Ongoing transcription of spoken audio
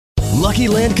Lucky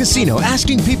Land Casino,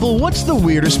 asking people, what's the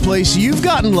weirdest place you've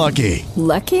gotten lucky?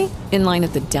 Lucky? In line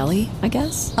at the deli, I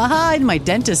guess? Aha, in my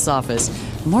dentist's office.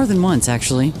 More than once,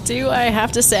 actually. Do I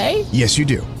have to say? Yes, you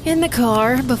do. In the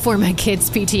car before my kids'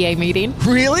 PTA meeting.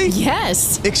 Really?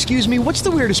 Yes. Excuse me, what's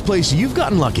the weirdest place you've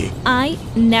gotten lucky? I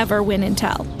never win and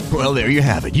tell. Well, there you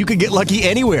have it. You can get lucky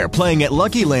anywhere, playing at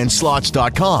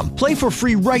LuckyLandSlots.com. Play for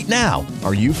free right now.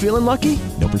 Are you feeling lucky?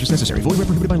 No purchase necessary. Void where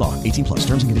prohibited by law. 18 plus.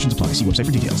 Terms and conditions apply. See website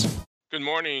for details. Good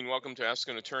morning. Welcome to Ask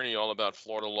an Attorney, all about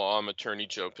Florida law. I'm attorney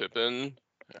Joe Pippin,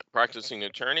 practicing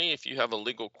attorney. If you have a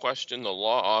legal question, the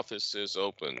law office is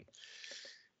open.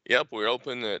 Yep, we're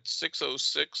open at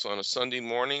 6:06 on a Sunday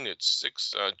morning. It's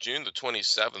June the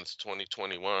 27th,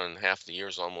 2021. Half the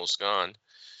year's almost gone.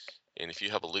 And if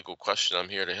you have a legal question, I'm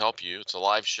here to help you. It's a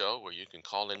live show where you can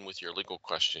call in with your legal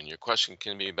question. Your question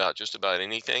can be about just about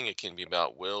anything. It can be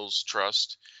about wills,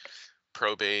 trust,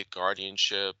 probate,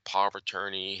 guardianship, power of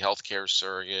attorney, healthcare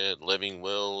surrogate, living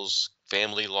wills,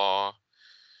 family law,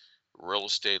 real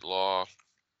estate law.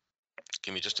 It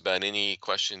can be just about any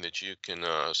question that you can,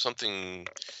 something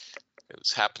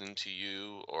that's happened to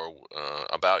you or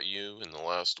about you in the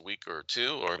last week or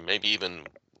two, or maybe even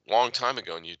a long time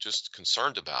ago, and you're just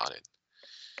concerned about it.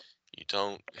 You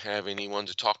don't have anyone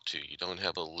to talk to. You don't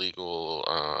have a legal,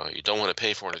 you don't want to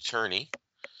pay for an attorney.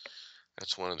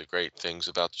 That's one of the great things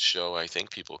about the show. I think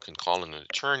people can call in an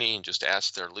attorney and just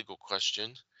ask their legal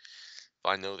question. If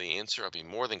I know the answer, I'll be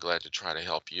more than glad to try to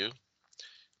help you.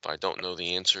 If I don't know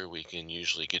the answer, we can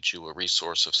usually get you a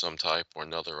resource of some type or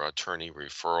another attorney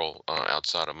referral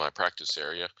outside of my practice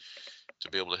area to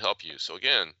be able to help you. So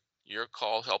again, your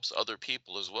call helps other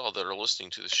people as well that are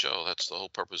listening to the show. That's the whole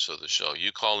purpose of the show.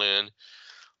 You call in,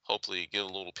 hopefully get a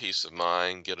little peace of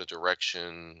mind, get a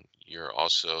direction. Your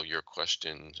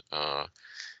question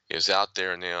is out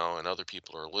there now and other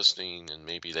people are listening and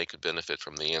maybe they could benefit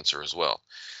from the answer as well.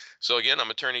 So again,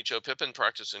 I'm attorney Joe Pippin,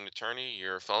 practicing attorney.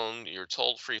 Your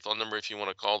toll-free phone number if you want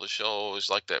to call the show is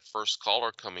like that first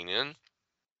caller coming in.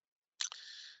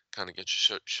 Kind of get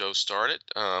your show started.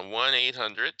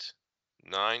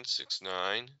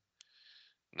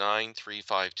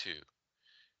 1-800-969-9352.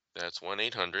 That's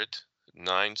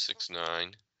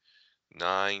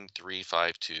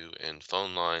 1-800-969-9352, and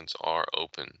phone lines are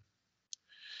open.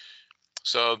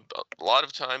 So a lot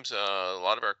of times, a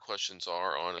lot of our questions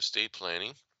are on estate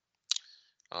planning,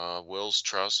 wills,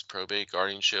 trusts, probate,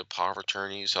 guardianship, power of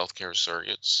attorneys, healthcare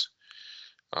surrogates.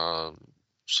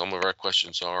 Some of our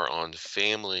questions are on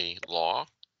family law,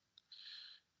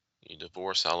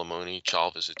 divorce, alimony,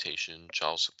 child visitation,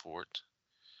 child support.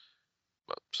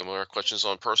 But some of our questions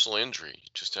on personal injury.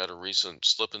 Just had a recent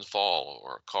slip and fall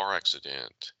or a car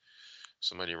accident.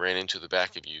 Somebody ran into the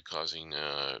back of you, causing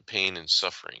pain and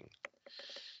suffering.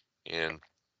 And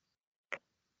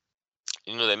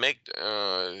they make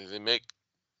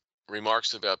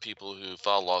remarks about people who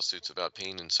file lawsuits about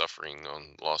pain and suffering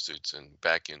on lawsuits and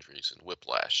back injuries and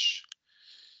whiplash.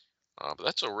 But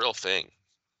that's a real thing.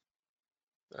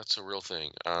 That's a real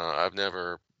thing. I've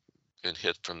never been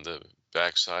hit from the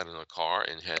backside in a car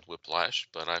and had whiplash,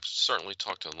 but I've certainly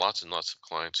talked to lots and lots of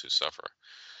clients who suffer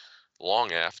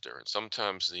long after. And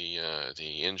sometimes the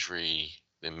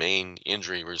main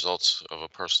injury results of a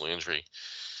personal injury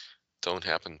don't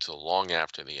happen until long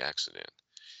after the accident.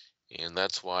 And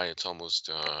that's why it's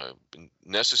almost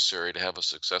necessary to have a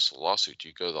successful lawsuit.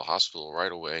 You go to the hospital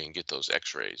right away and get those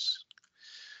x-rays.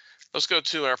 Let's go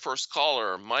to our first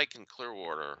caller, Mike in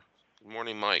Clearwater. Good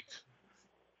morning, Mike.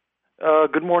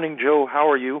 Good morning, Joe. How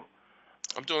are you?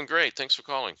 I'm doing great. Thanks for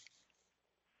calling.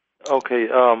 Okay.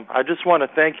 I just want to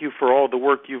thank you for all the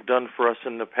work you've done for us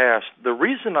in the past. The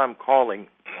reason I'm calling,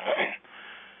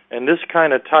 and this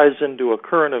kind of ties into a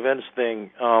current events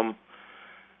thing,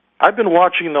 I've been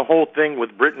watching the whole thing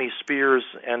with Britney Spears,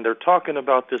 and they're talking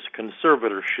about this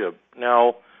conservatorship.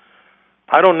 Now,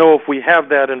 I don't know if we have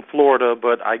that in Florida,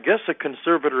 but I guess a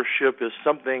conservatorship is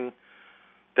something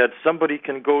that somebody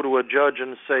can go to a judge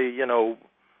and say,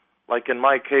 like in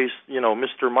my case,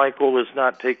 Mr. Michael is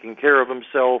not taking care of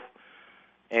himself,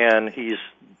 and he's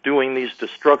doing these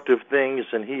destructive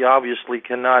things, and he obviously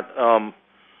cannot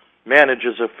manage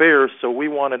his affairs, so we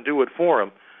want to do it for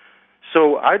him.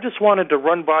 So I just wanted to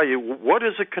run by you, what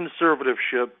is a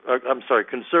conservatorship,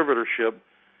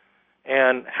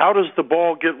 and how does the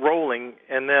ball get rolling?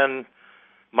 And then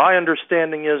my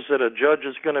understanding is that a judge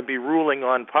is going to be ruling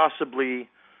on possibly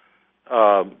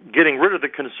getting rid of the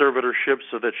conservatorship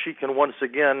so that she can once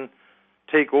again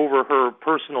take over her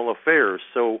personal affairs.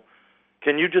 So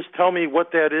can you just tell me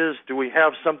what that is? Do we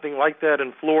have something like that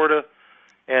in Florida?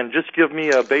 And just give me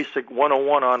a basic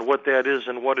 101 on what that is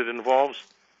and what it involves.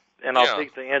 and I'll Yeah.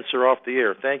 take the answer off the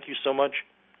air. Thank you so much.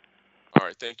 All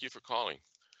right. Thank you for calling.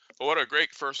 Well, what a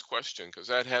great first question, because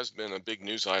that has been a big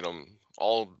news item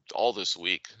all this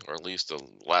week, or at least the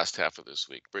last half of this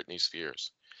week. Britney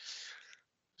Spears.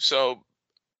 So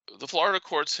the Florida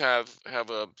courts have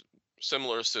a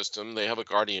similar system. They have a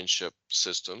guardianship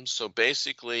system. So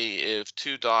basically, if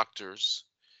two doctors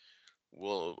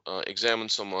will examine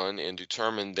someone and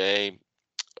determine they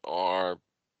are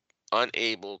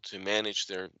unable to manage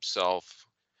their self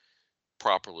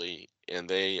properly, and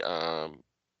they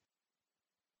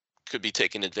could be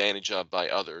taken advantage of by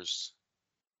others,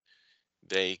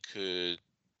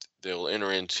 they'll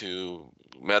enter into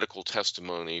medical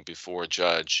testimony before a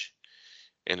judge,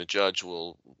 and a judge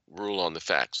will rule on the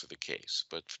facts of the case.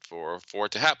 But for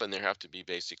it to happen, there have to be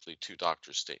basically two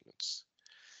doctors' statements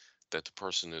that the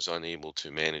person is unable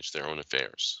to manage their own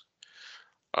affairs.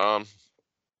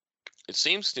 It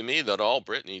seems to me that all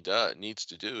Brittany needs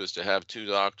to do is to have two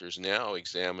doctors now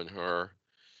examine her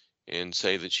and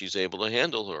say that she's able to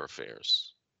handle her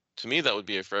affairs. To me, that would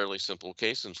be a fairly simple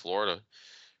case in Florida,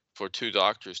 for two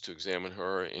doctors to examine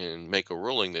her and make a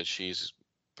ruling that she's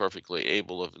perfectly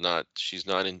able she's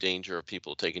not in danger of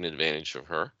people taking advantage of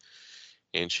her,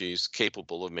 and she's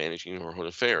capable of managing her own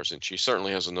affairs. And she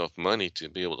certainly has enough money to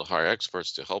be able to hire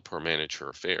experts to help her manage her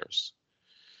affairs.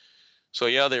 So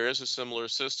yeah, there is a similar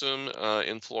system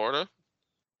in Florida.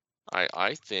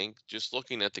 I think, just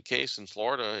looking at the case in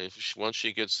Florida, once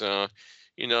she gets, her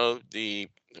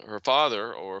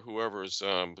father or whoever is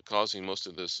causing most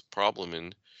of this problem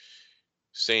and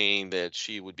saying that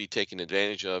she would be taken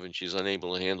advantage of and she's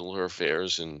unable to handle her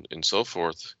affairs and so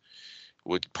forth,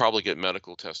 would probably get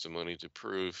medical testimony to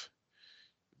prove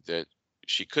that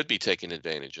she could be taken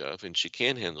advantage of and she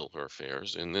can handle her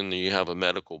affairs. And then you have a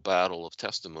medical battle of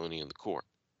testimony in the court.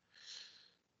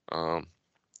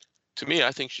 To me,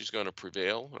 I think she's going to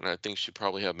prevail, and I think she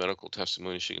probably have medical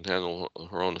testimony she can handle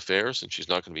her own affairs, and she's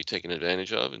not going to be taken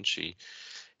advantage of, and she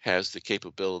has the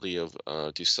capability of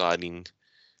deciding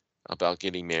about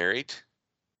getting married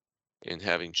and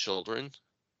having children.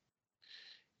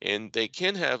 And they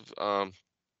can have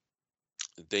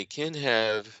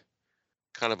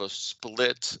kind of a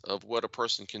split of what a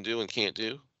person can do and can't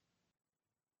do.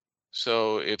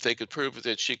 So if they could prove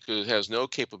that she has no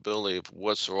capability of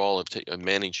whatsoever of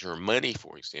managing her money,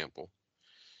 for example,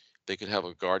 they could have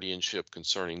a guardianship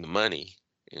concerning the money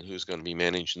and who's going to be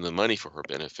managing the money for her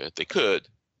benefit. They could,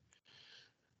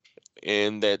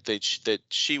 and that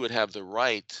she would have the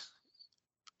right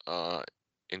and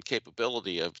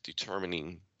capability of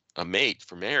determining a mate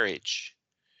for marriage,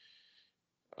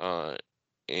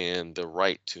 and the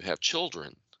right to have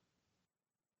children.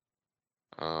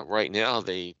 Right now,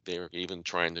 they're even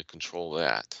trying to control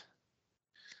that.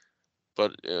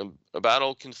 But a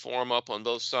battle can form up on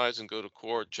both sides and go to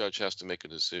court. Judge has to make a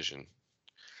decision.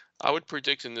 I would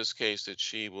predict in this case that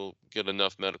she will get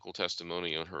enough medical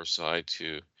testimony on her side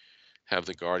to have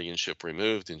the guardianship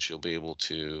removed, and she'll be able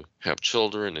to have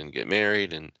children and get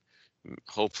married and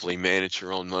hopefully manage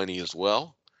her own money as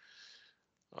well.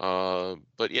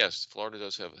 But yes, Florida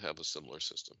does have a similar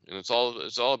system, and it's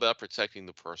all about protecting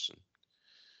the person.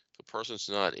 The person's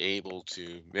not able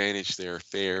to manage their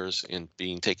affairs and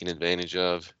being taken advantage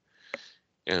of,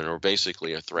 and are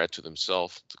basically a threat to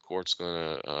themselves. The court's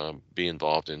going to be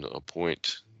involved and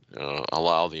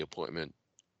allow the appointment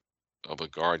of a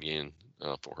guardian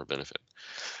for her benefit.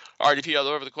 All right, if you have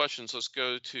other questions, let's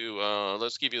go to,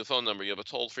 let's give you the phone number. You have a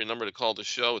toll-free number to call the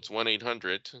show. It's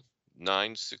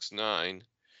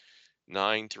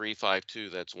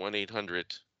 1-800-969-9352. That's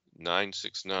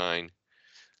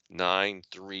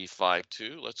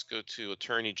 1-800-969-9352. Let's go to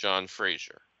Attorney John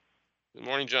Frazier. Good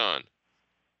morning, John.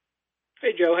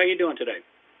 Hey, Joe. How you doing today?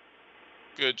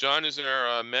 Good. John is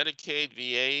our Medicaid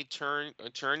VA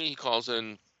attorney. He calls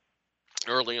in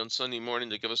early on Sunday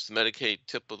morning to give us the Medicaid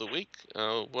tip of the week.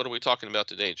 What are we talking about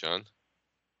today, John?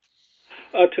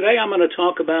 Today I'm going to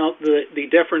talk about the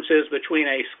differences between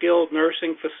a skilled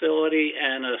nursing facility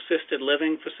and an assisted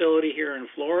living facility here in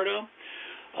Florida.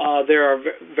 There are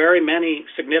very many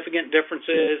significant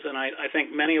differences, and I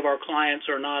think many of our clients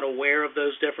are not aware of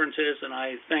those differences, and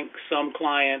I think some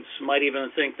clients might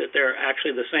even think that they're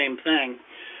actually the same thing.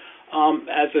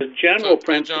 As a general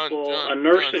principle, a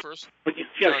nursing... First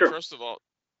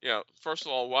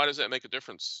of all, why does that make a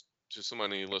difference to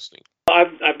somebody listening?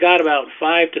 I've got about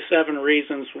 5 to 7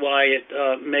 reasons why it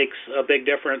makes a big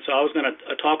difference. So I was going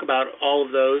to talk about all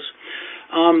of those.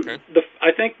 Okay.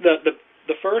 I think the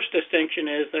first distinction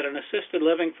is that an assisted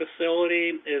living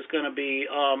facility is going to be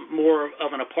more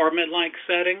of an apartment-like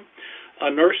setting. A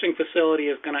nursing facility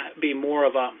is going to be more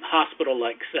of a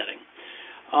hospital-like setting.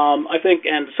 I think,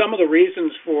 and some of the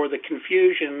reasons for the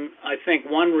confusion, I think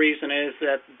one reason is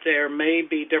that there may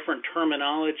be different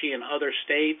terminology in other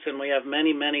states, and we have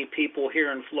many, many people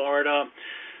here in Florida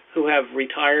who have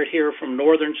retired here from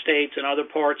northern states and other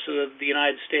parts of the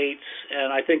United States,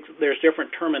 and I think there's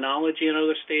different terminology in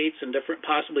other states and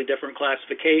possibly different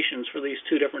classifications for these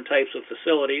two different types of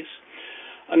facilities.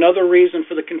 Another reason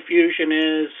for the confusion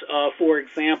is, for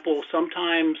example,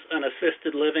 sometimes an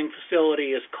assisted living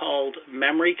facility is called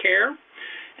memory care,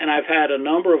 and I've had a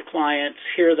number of clients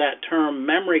hear that term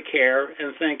memory care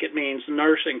and think it means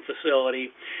nursing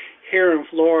facility. Here in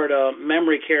Florida,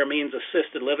 memory care means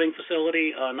assisted living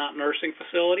facility, not nursing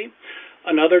facility.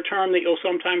 Another term that you'll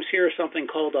sometimes hear is something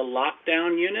called a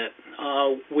lockdown unit.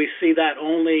 We see that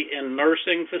only in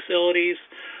nursing facilities.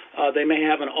 They may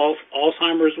have an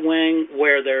Alzheimer's wing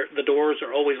where the doors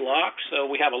are always locked. So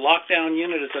we have a lockdown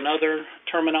unit is another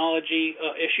terminology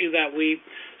issue that we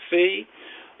see.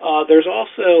 There's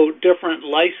also different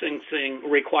licensing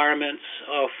requirements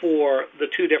for the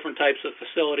two different types of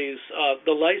facilities.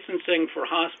 The licensing for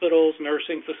hospitals,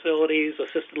 nursing facilities,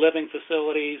 assisted living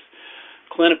facilities,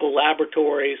 clinical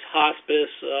laboratories,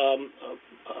 hospice,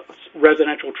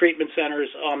 residential treatment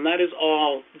centers, that is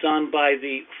all done by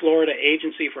the Florida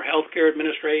Agency for Healthcare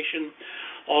Administration,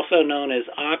 also known as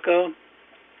AHCA.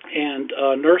 And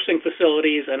nursing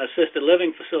facilities and assisted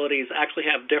living facilities actually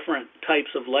have different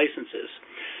types of licenses.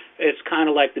 It's kind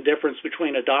of like the difference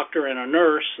between a doctor and a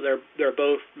nurse. They're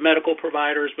both medical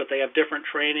providers, but they have different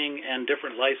training and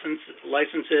different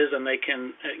licenses, and they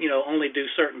can only do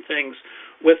certain things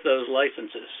with those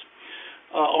licenses.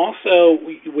 Also,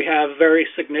 we have very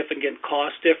significant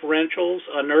cost differentials.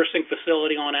 A nursing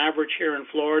facility on average here in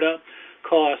Florida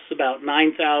costs about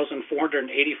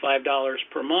 $9,485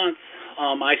 per month.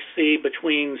 I see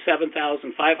between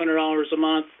 $7,500 a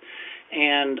month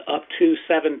and up to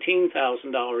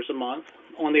 $17,000 a month.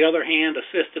 On the other hand,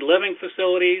 assisted living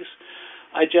facilities,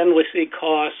 I generally see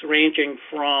costs ranging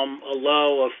from a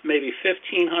low of maybe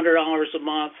 $1,500 a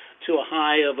month to a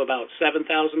high of about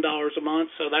 $7,000 a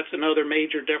month, so that's another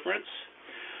major difference.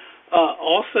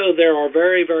 Also, there are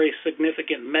very, very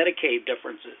significant Medicaid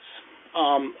differences.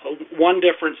 One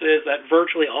difference is that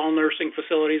virtually all nursing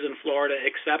facilities in Florida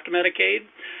accept Medicaid.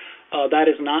 That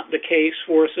is not the case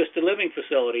for assisted living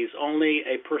facilities. Only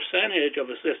a percentage of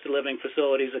assisted living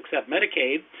facilities accept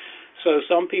Medicaid. So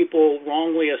some people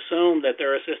wrongly assume that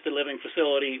their assisted living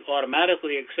facility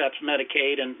automatically accepts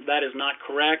Medicaid, and that is not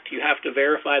correct. You have to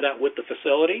verify that with the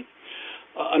facility.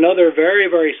 Another very,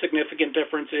 very significant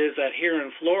difference is that here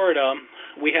in Florida,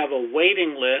 we have a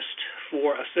waiting list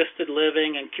for assisted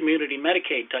living and community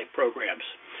Medicaid type programs.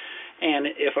 And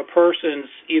if a person's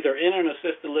either in an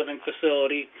assisted living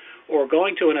facility or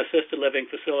going to an assisted living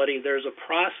facility, there's a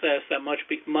process that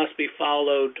must be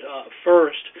followed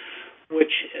first,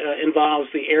 which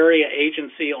involves the Area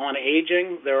Agency on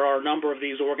Aging. There are a number of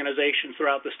these organizations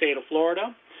throughout the state of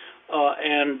Florida.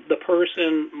 And the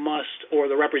person must, or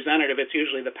the representative, it's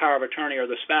usually the power of attorney or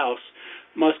the spouse,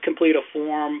 must complete a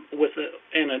form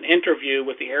in an interview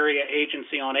with the Area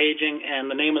Agency on Aging, and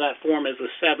the name of that form is the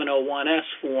 701S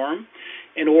form.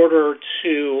 In order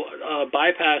to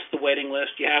bypass the waiting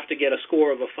list, you have to get a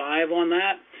score of a 5 on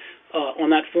that. On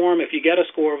that form, if you get a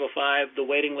score of a 5, the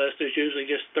waiting list is usually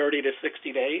just 30 to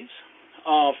 60 days.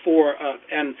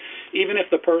 And even if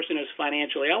the person is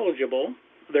financially eligible,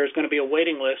 there's going to be a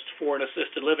waiting list for an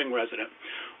assisted living resident.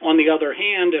 On the other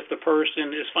hand, if the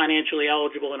person is financially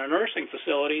eligible in a nursing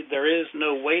facility, there is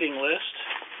no waiting list.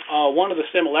 One of the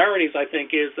similarities, I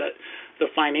think, is that the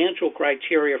financial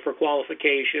criteria for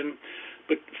qualification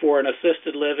for an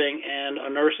assisted living and a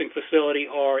nursing facility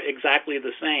are exactly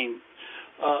the same.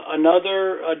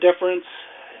 Another difference,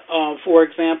 for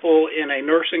example, in a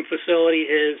nursing facility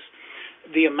is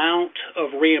the amount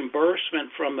of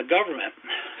reimbursement from the government.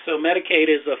 So Medicaid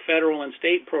is a federal and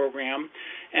state program,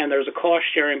 and there's a cost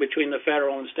sharing between the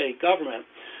federal and state government.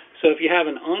 So if you have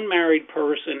an unmarried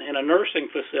person in a nursing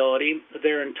facility,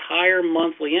 their entire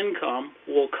monthly income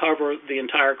will cover the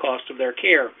entire cost of their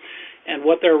care. And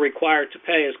what they're required to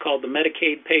pay is called the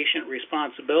Medicaid Patient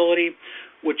Responsibility,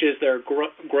 which is their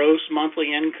gross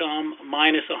monthly income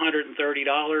minus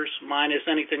 $130, minus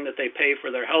anything that they pay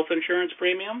for their health insurance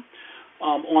premium.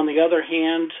 On the other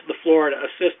hand, the Florida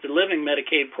Assisted Living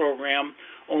Medicaid program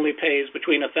only pays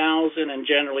between $1,000 and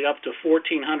generally up to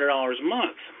 $1,400 a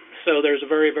month. So there's a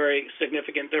very, very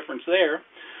significant difference there.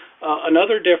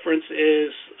 Another difference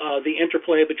is the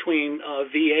interplay between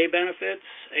VA benefits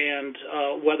and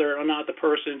whether or not the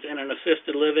person's in an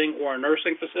assisted living or a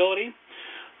nursing facility.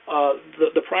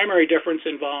 The primary difference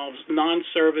involves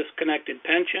non-service connected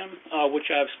pension, which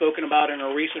I've spoken about in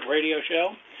a recent radio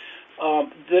show.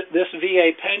 This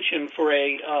VA pension for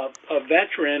a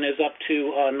veteran is up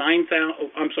to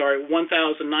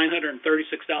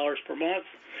 $1,936 per month.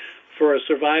 For a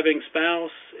surviving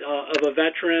spouse of a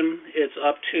veteran, it's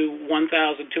up to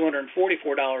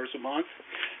 $1,244 a month.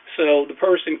 So the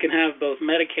person can have both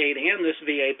Medicaid and this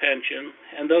VA pension,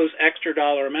 and those extra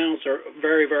dollar amounts are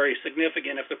very, very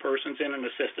significant if the person's in an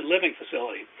assisted living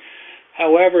facility.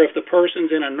 However, if the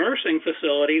person's in a nursing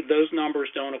facility, those numbers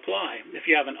don't apply. If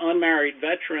you have an unmarried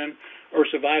veteran or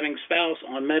surviving spouse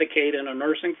on Medicaid in a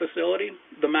nursing facility,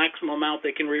 the maximum amount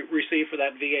they can receive for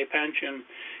that VA pension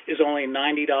is only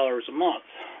 $90 a month.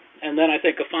 And then I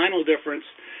think a final difference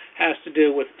has to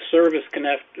do with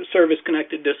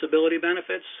service-connected disability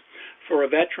benefits. For a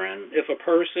veteran, if a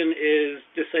person is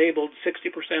disabled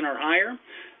 60% or higher,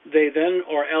 they then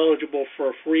are eligible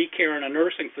for free care in a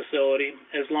nursing facility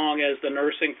as long as the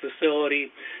nursing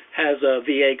facility has a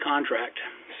VA contract.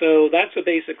 So that's a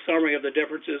basic summary of the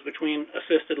differences between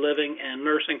assisted living and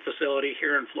nursing facility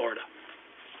here in Florida.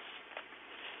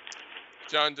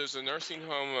 John, does the nursing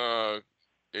home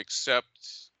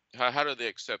accept? How do they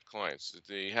accept clients? Do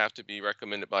they have to be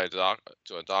recommended by a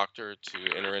doctor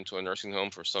to enter into a nursing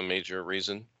home for some major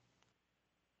reason?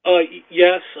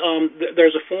 Yes,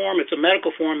 there's a form. It's a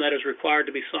medical form that is required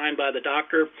to be signed by the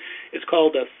doctor. It's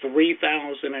called a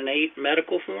 3008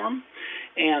 medical form,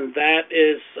 and that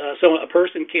is so a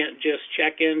person can't just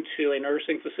check into a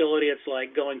nursing facility. It's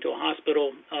like going to a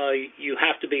hospital. You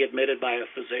have to be admitted by a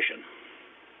physician.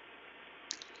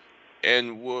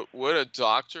 And would a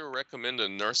doctor recommend a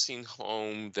nursing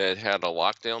home that had a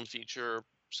lockdown feature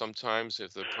sometimes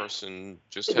if the person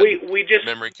just had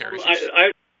memory care issues?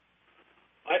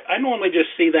 I normally just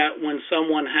see that when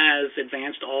someone has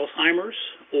advanced Alzheimer's,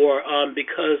 or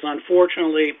because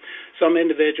unfortunately some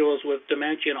individuals with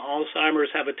dementia and Alzheimer's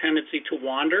have a tendency to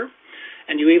wander.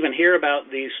 And you even hear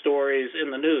about these stories in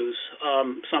the news.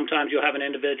 Sometimes you'll have an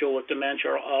individual with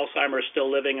dementia or Alzheimer's still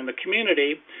living in the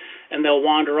community, and they'll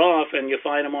wander off, and you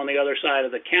find them on the other side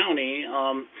of the county.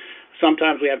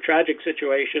 Sometimes we have tragic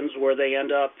situations where they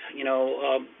end up,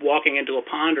 walking into a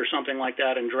pond or something like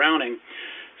that and drowning.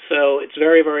 So it's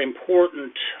very, very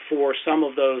important for some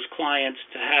of those clients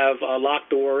to have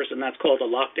locked doors, and that's called a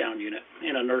lockdown unit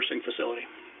in a nursing facility.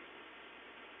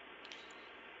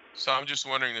 So I'm just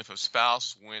wondering if a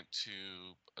spouse went to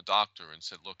a doctor and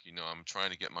said, look, I'm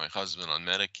trying to get my husband on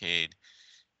Medicaid,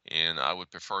 and I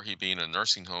would prefer he be in a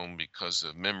nursing home because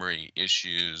of memory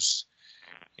issues.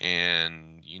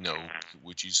 And,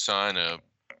 would you sign the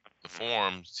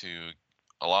form to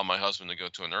allow my husband to go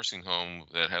to a nursing home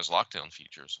that has lockdown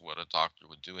features? What a doctor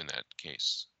would do in that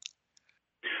case.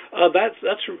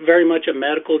 That's very much a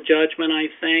medical judgment, I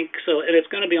think. So, and it's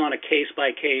going to be on a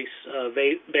case-by-case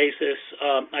basis.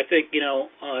 I think,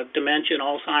 dementia and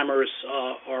Alzheimer's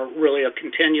are really a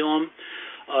continuum.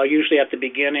 Usually at the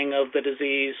beginning of the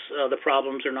disease, the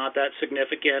problems are not that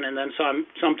significant, and then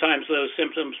sometimes those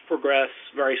symptoms progress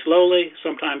very slowly,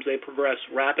 sometimes they progress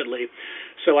rapidly.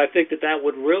 So I think that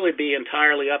would really be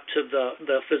entirely up to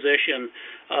the physician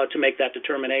to make that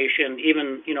determination,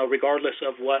 even, regardless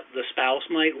of what the spouse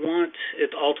might want.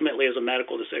 It ultimately is a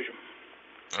medical decision.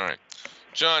 All right.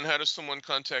 John, how does someone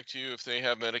contact you if they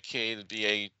have Medicaid,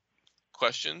 VA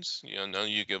questions? I know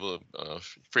you give a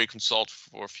free consult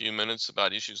for a few minutes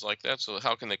about issues like that. So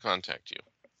how can they contact you?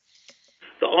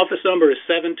 The office number is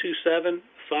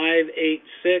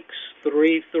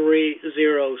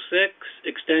 727-586-3306,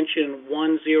 extension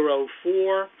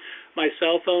 104. My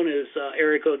cell phone is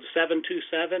area code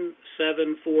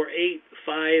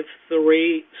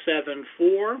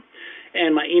 727-748-5374.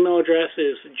 And my email address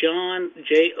is John,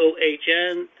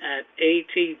 JOHN,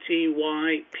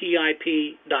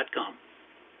 @ATTYPIP.com.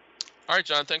 All right,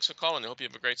 John, thanks for calling. I hope you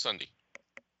have a great Sunday.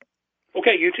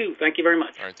 Okay, you too. Thank you very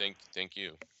much. All right, thank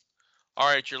you. All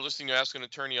right, you're listening to Ask an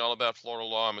Attorney all about Florida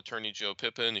law. I'm Attorney Joe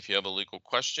Pippin. If you have a legal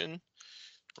question,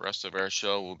 the rest of our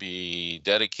show will be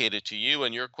dedicated to you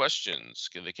and your questions.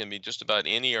 They can be just about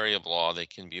any area of law. They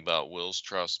can be about wills,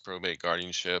 trusts, probate,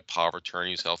 guardianship, power of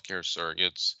attorneys, healthcare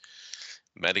surrogates,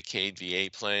 Medicaid, VA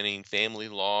planning, family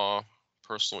law,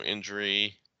 personal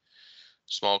injury,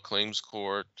 small claims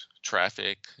court,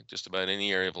 traffic, just about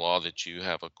any area of law that you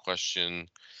have a question.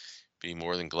 Be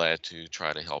more than glad to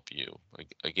try to help you.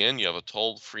 Again, you have a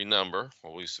toll-free number.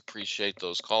 Always appreciate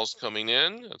those calls coming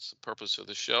in. That's the purpose of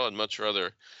the show. I'd much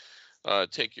rather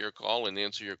take your call and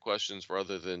answer your questions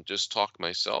rather than just talk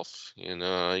myself. And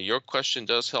your question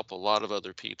does help a lot of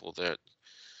other people that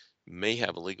may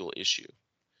have a legal issue.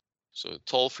 So the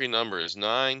toll-free number is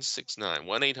 969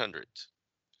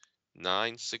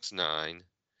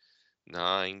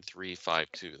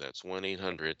 1-800-969-9352. That's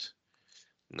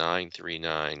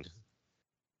 1-800-939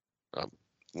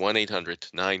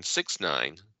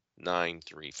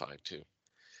 1-800-969-9352.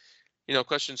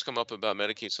 Questions come up about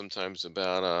Medicaid sometimes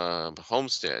about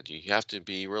homestead. You have to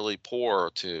be really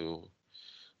poor to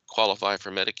qualify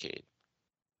for Medicaid.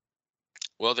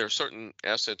 Well, there are certain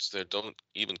assets that don't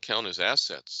even count as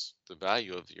assets. The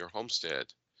value of your homestead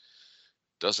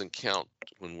doesn't count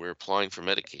when we're applying for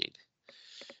Medicaid.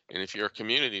 And if you're a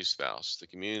community spouse, the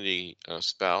community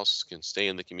spouse can stay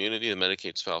in the community. The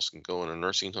Medicaid spouse can go in a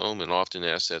nursing home, and often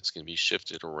assets can be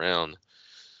shifted around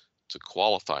to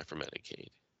qualify for Medicaid.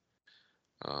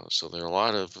 So there are a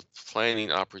lot of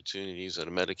planning opportunities that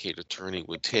a Medicaid attorney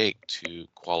would take to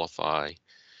qualify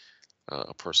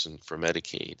a person for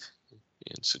Medicaid,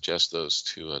 and suggest those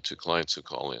to clients who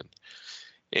call in.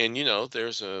 And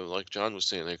there's like John was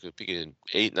saying, there could be an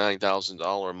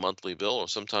 $8,000-9,000 monthly bill, or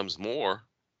sometimes more,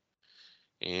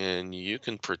 and you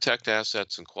can protect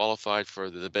assets and qualify for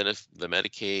the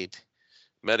Medicare,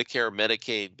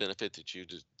 Medicaid benefit that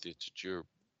you're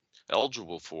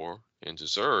eligible for and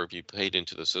deserve. You paid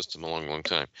into the system a long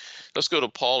time. Let's go to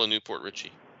Paul in Newport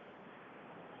Richey.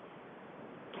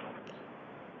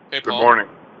 Hey, Paul. Good morning.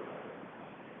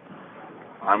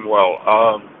 I'm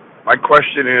well. My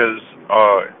question is,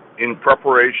 in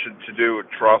preparation to do a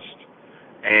trust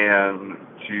and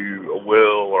to a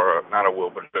will, or not a will,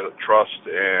 but a trust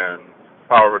and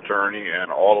power of attorney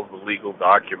and all of the legal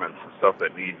documents and stuff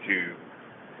that need to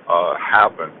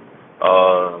happen,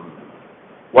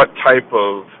 what type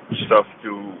of stuff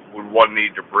would one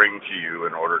need to bring to you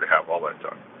in order to have all that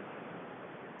done?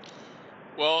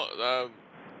 Well,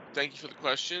 thank you for the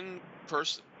question.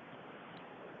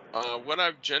 What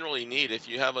I generally need, if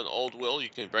you have an old will, you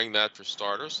can bring that for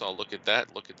starters. So I'll look at that,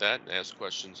 and ask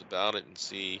questions about it and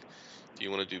see if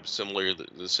you want to do similar,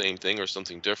 the same thing or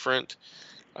something different.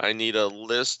 I need a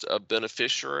list of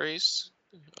beneficiaries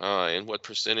and what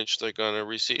percentage they're going to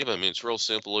receive. I mean, it's real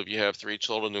simple. If you have 3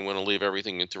 children and want to leave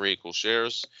everything in 3 equal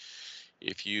shares,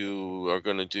 if you are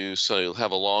going to do so, you'll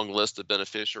have a long list of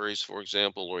beneficiaries, for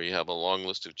example, or you have a long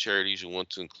list of charities you want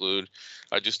to include.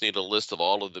 I just need a list of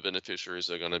all of the beneficiaries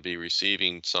that are going to be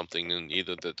receiving something in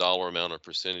either the dollar amount or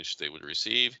percentage they would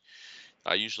receive.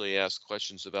 I usually ask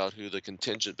questions about who the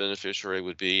contingent beneficiary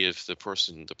would be if the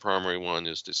primary one,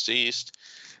 is deceased.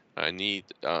 I need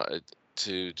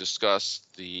to discuss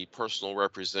the personal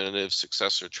representative,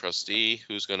 successor trustee,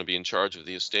 who's going to be in charge of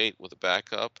the estate with a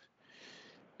backup.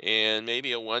 And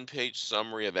maybe a 1-page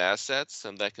summary of assets,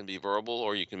 and that can be verbal,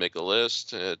 or you can make a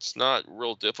list. It's not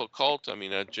real difficult. I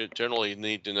mean, I generally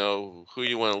need to know who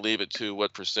you want to leave it to,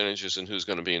 what percentages, and who's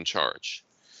going to be in charge.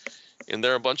 And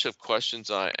there are a bunch of questions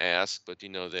I ask, but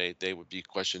they would be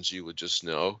questions you would just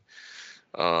know.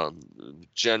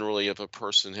 Generally, if a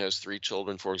person has 3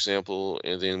 children, for example,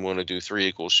 and then want to do 3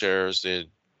 equal shares,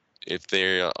 if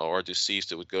they are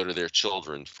deceased, it would go to their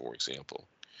children, for example.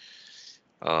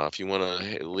 If you want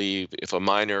to leave, if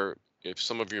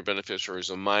some of your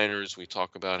beneficiaries are minors, we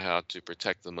talk about how to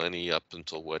protect the money up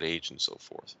until what age and so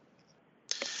forth.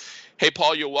 Hey,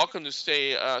 Paul, you're welcome to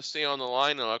stay on the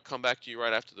line, and I'll come back to you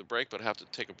right after the break, but I have to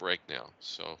take a break now.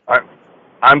 So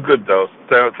I'm good, though.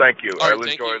 So thank you. Right, I'll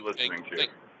enjoy listening to you.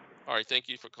 All right, thank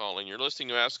you for calling. You're listening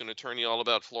to Ask an Attorney all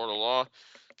about Florida law.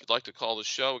 If you'd like to call the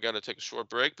show, we've got to take a short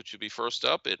break, but you'll be first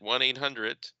up at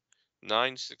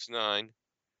 1-800-969-9352.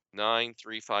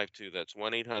 That's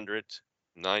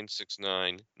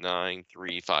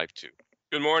 1-800-969-9352.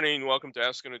 Good morning. Welcome to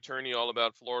Ask an Attorney, all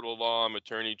about Florida law. I'm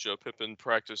attorney Joe Pippin,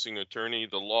 practicing attorney.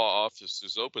 The law office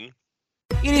is open.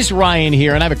 It is Ryan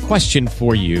here, and I have a question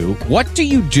for you. What do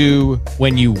you do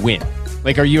when you win?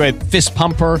 Like, are you a fist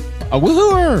pumper, a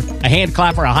woohooer, a hand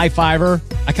clapper, a high fiver?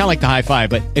 I kind of like the high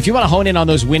five, but if you want to hone in on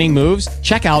those winning moves,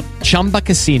 check out Chumba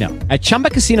Casino. At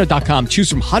ChumbaCasino.com, choose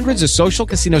from hundreds of social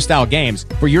casino-style games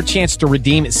for your chance to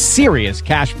redeem serious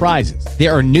cash prizes.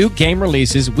 There are new game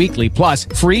releases weekly, plus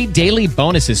free daily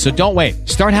bonuses. So don't wait.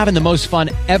 Start having the most fun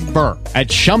ever at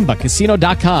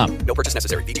ChumbaCasino.com. No purchase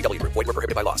necessary. VGW. Void where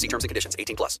prohibited by law. See terms and conditions.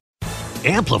 18+.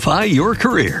 Amplify your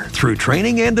career through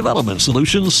training and development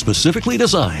solutions specifically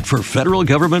designed for federal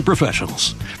government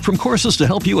professionals. From courses to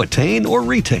help you attain or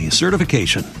retain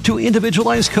certification, to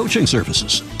individualized coaching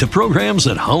services, to programs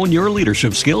that hone your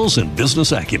leadership skills and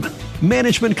business acumen,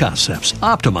 Management Concepts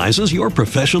optimizes your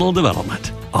professional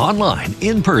development. Online,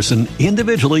 in person,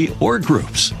 individually, or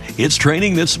groups, it's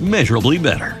training that's measurably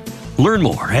better. Learn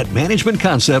more at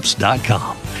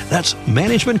managementconcepts.com. That's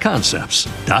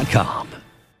managementconcepts.com.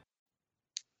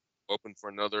 Open for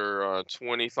another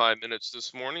 25 minutes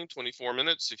this morning, 24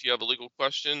 minutes. If you have a legal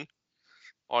question,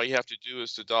 all you have to do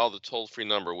is to dial the toll-free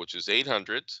number, which is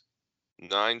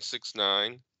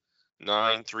 800-969-9352.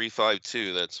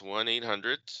 That's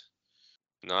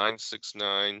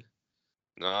 1-800-969-9352.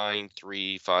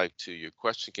 Your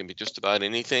question can be just about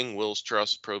anything: wills,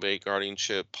 trust, probate,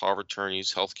 guardianship, power of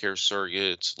attorneys, healthcare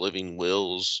surrogates, living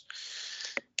wills.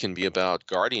 Can be about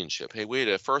guardianship. Hey, wait,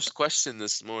 the first question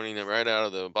this morning right out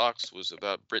of the box was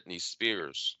about Britney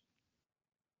Spears.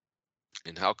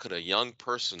 And how could a young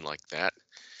person like that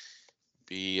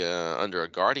be under a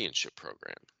guardianship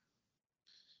program?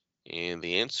 And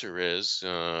the answer is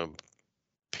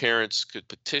parents could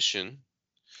petition.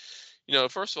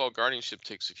 First of all, guardianship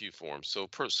takes a few forms. So a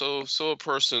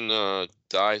person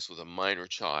dies with a minor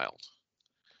child.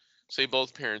 Say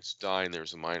both parents die and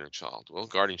there's a minor child. Well,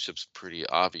 guardianship's pretty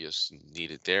obvious and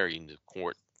needed there. The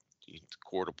court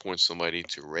appoints somebody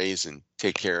to raise and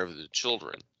take care of the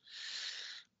children.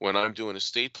 When I'm doing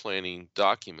estate planning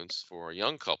documents for a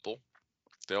young couple,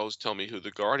 they always tell me who the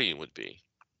guardian would be.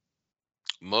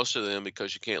 Most of them,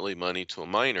 because you can't leave money to a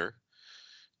minor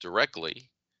directly,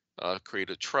 create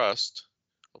a trust,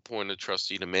 appoint a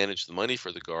trustee to manage the money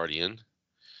for the guardian,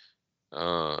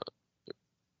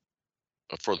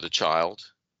 for the child,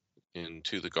 and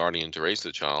to the guardian to raise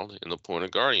the child, and appoint a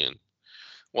guardian.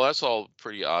 Well, that's all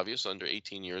pretty obvious. Under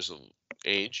 18 years of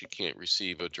age, you can't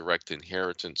receive a direct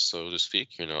inheritance, so to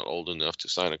speak. You're not old enough to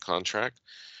sign a contract,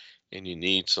 and you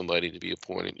need somebody to be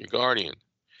appointed your guardian.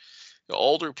 The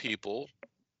older people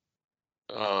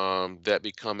that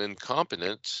become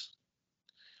incompetent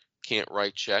can't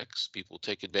write checks. People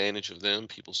take advantage of them.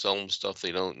 People sell them stuff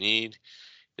they don't need.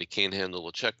 They can't handle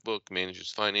a checkbook, manages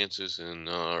finances, and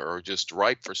are just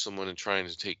ripe for someone and trying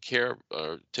to take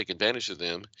advantage of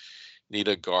them. Need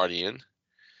a guardian.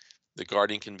 The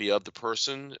guardian can be of the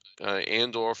person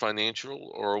and or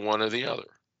financial, or one or the other.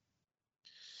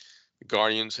 The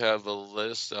guardians have a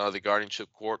list. The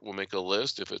guardianship court will make a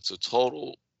list. If it's a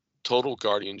total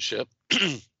guardianship,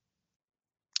 the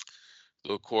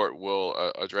court will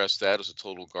address that as a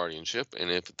total guardianship.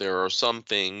 And if there are some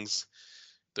things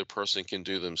the person can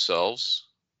do themselves,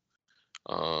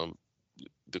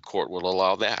 the court will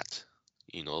allow that,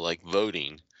 like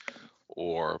voting,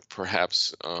 or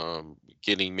perhaps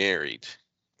getting married,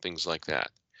 things like that.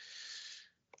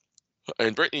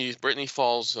 And Britney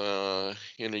falls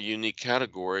in a unique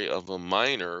category of a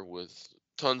minor with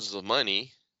tons of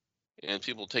money and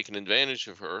people taking advantage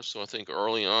of her. So I think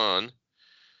early on,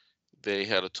 they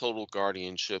had a total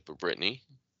guardianship of Britney,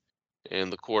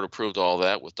 and the court approved all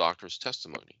that with doctor's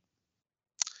testimony.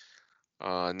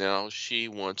 Now she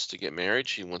wants to get married.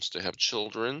 She wants to have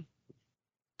children.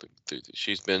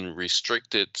 She's been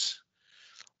restricted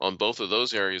on both of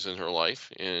those areas in her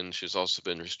life, and she's also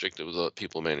been restricted with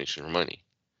people managing her money.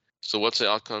 So what's the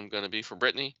outcome going to be for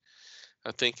Britney?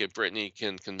 I think if Britney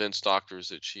can convince doctors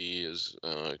that she is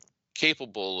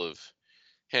capable of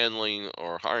handling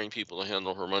or hiring people to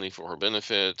handle her money for her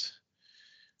benefit,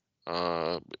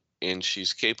 and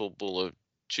she's capable of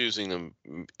choosing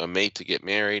a mate to get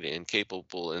married, and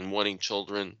capable in wanting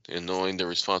children and knowing the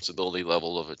responsibility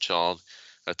level of a child,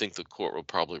 I think the court will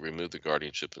probably remove the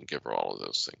guardianship and give her all of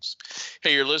those things.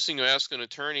 Hey, you're listening to Ask an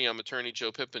Attorney. I'm Attorney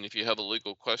Joe Pippin. If you have a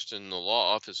legal question, the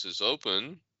law office is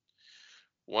open.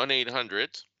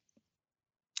 1-800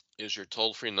 is your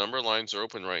toll-free number. Lines are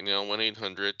open right now.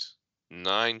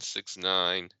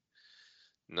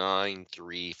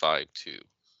 1-800-969-9352.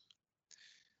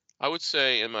 I would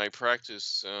say in my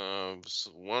practice,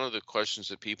 one of the questions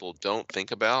that people don't think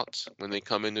about when they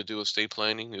come in to do estate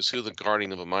planning is who the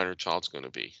guardian of a minor child's going to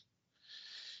be.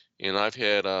 And I've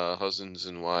had husbands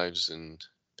and wives and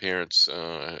parents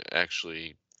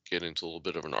actually get into a little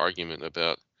bit of an argument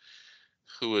about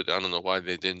I don't know why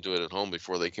they didn't do it at home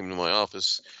before they came to my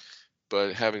office,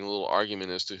 but having a little argument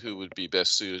as to who would be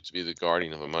best suited to be the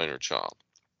guardian of a minor child.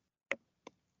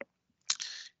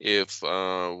 If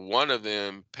one of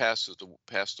them passed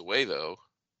away, though,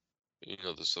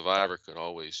 the survivor could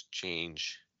always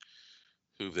change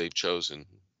who they've chosen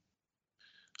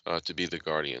to be the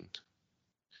guardian.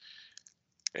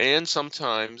 And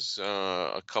sometimes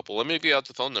a couple, let me give out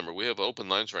the phone number. We have open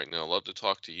lines right now. I'd love to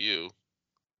talk to you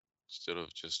instead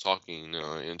of just talking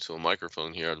into a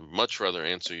microphone here. I'd much rather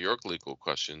answer your legal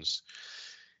questions.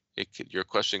 Your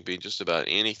question can be just about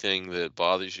anything that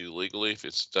bothers you legally. If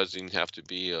it doesn't have to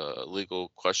be a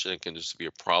legal question, it can just be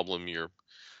a problem you're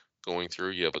going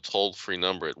through. You have a toll-free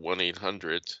number at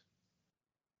 1-800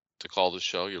 to call the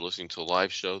show. You're listening to a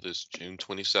live show this June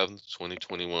 27th,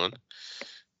 2021.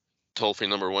 Toll-free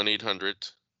number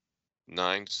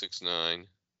 1-800-969-9352.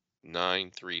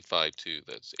 9352.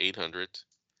 That's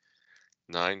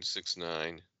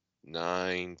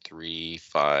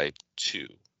 800-969-9352.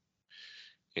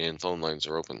 And phone lines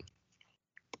are open.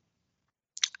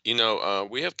 You know,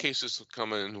 we have cases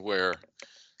come in where,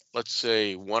 let's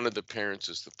say, one of the parents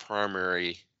is the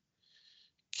primary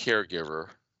caregiver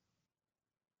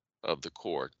of the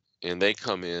court, and they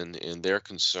come in and they're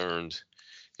concerned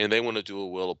and they want to do a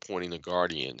will appointing a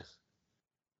guardian.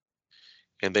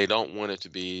 And they don't want it to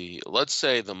be, let's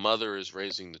say the mother is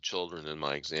raising the children in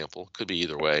my example, could be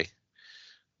either way.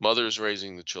 Mother is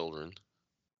raising the children.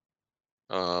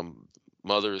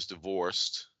 Mother is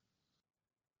divorced,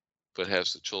 but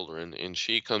has the children, and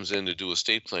she comes in to do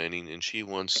estate planning and she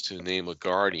wants to name a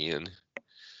guardian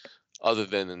other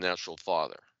than the natural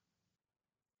father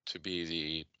to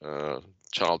be the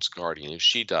child's guardian if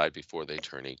she died before they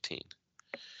turn 18.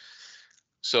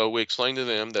 So we explain to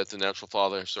them that the natural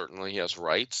father certainly has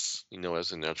rights, you know,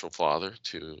 as a natural father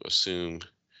to assume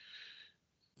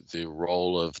the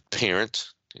role of parent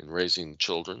in raising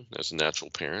children as a natural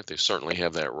parent. They certainly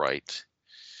have that right.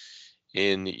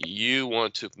 And you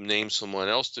want to name someone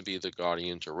else to be the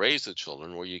guardian to raise the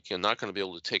children, where you're not going to be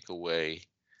able to take away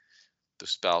the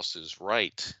spouse's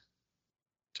right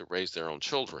to raise their own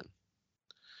children.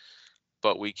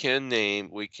 But we can name,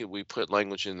 we put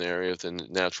language in there if the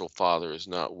natural father is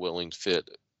not willing, fit,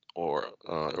 or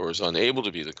is unable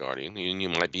to be the guardian. And you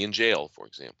might be in jail, for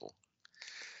example.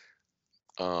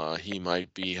 He might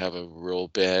have a real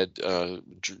bad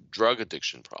drug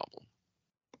addiction problem.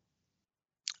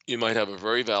 You might have a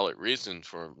very valid reason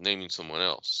for naming someone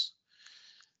else.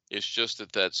 It's just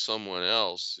that someone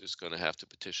else is going to have to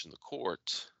petition the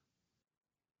court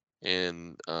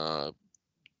and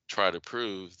try to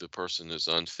prove the person is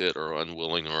unfit or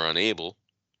unwilling or unable,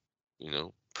 you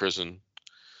know, prison,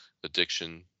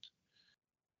 addiction,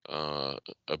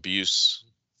 abuse,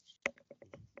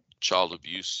 child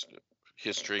abuse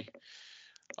history.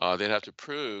 They'd have to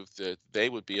prove that they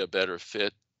would be a better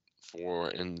fit for,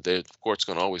 and the court's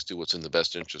going to always do what's in the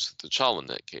best interest of the child in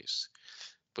that case.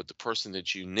 But the person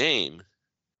that you name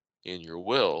in your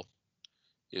will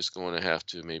is going to have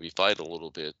to maybe fight a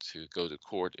little bit to go to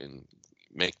court and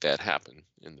make that happen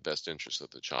in the best interest of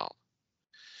the child.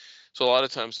 So a lot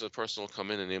of times the person will come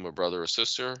in and name a brother or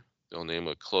sister. They'll name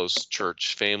a close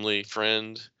church family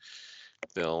friend.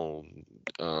 They'll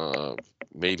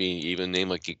maybe even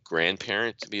name a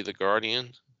grandparent to be the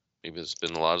guardian. Maybe there's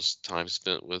been a lot of time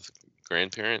spent with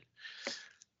grandparent.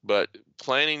 But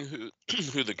planning who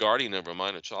the guardian of a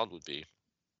minor child would be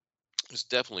is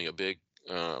definitely a big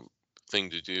thing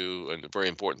to do, and a very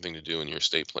important thing to do in your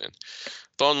estate plan.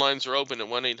 Phone lines are open at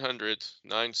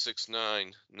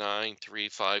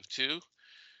 1-800-969-9352.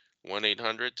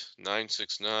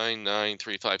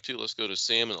 1-800-969-9352. Let's go to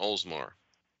Sam in Oldsmar.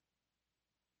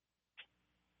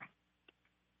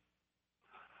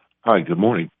 Hi, good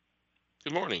morning.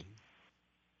 Good morning.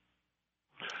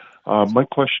 My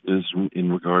question is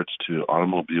in regards to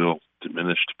automobile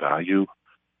diminished value.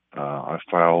 I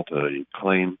filed a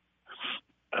claim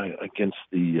against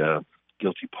the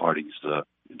guilty party's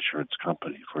insurance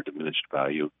company for diminished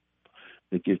value.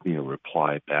 They gave me a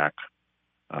reply back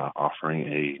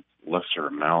offering a lesser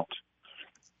amount.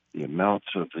 The amount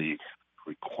of the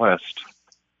request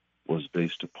was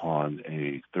based upon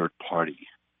a third party,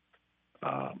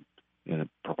 and it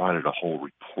provided a whole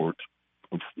report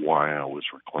of why I was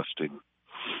requesting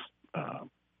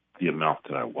the amount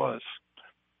that I was.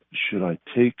 Should I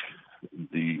take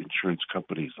the insurance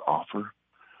company's offer,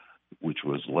 which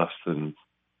was less than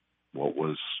what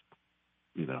was,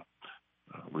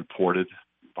 reported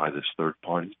by this third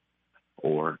party,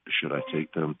 or should I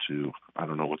take them to, I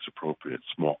don't know what's appropriate,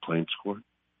 small claims court?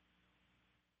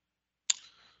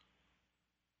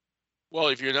 Well,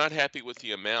 if you're not happy with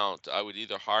the amount, I would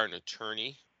either hire an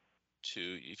attorney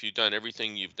if you've done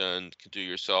everything you've done to do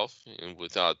yourself and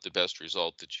without the best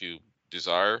result that you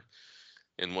desire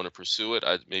and want to pursue it,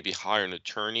 I'd maybe hire an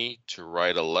attorney to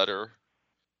write a letter,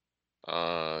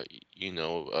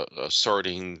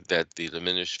 asserting that the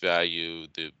diminished value,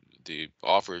 the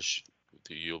offers,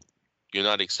 you're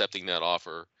not accepting that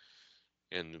offer,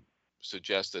 and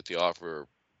suggest that the offer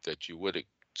that you would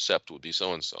accept would be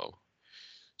so-and-so.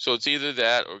 So it's either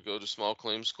that or go to small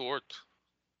claims court.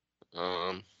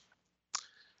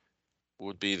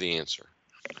 Would be the answer.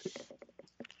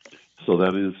 So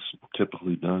that is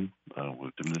typically done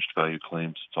with diminished value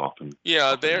claims. It's often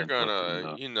they're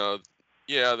gonna,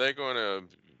 they're gonna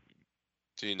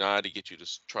deny to get you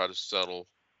to try to settle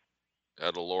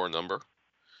at a lower number.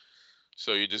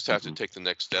 So you just have to take the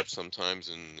next step sometimes.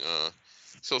 And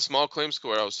so small claims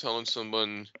court, I was telling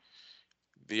someone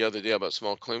the other day about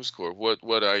small claims court.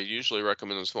 What I usually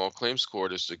recommend in small claims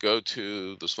court is to go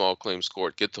to the small claims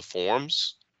court, get the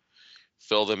forms,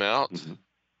 fill them out,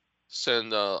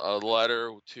 send a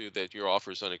letter to that your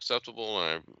offer is unacceptable.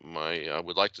 I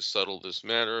would like to settle this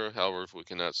matter. However, if we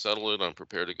cannot settle it, I'm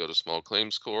prepared to go to small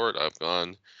claims court. I've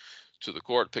gone to the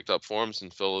court, picked up forms,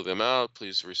 and filled them out.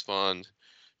 Please respond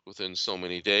within so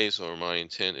many days, or my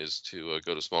intent is to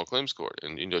go to small claims court,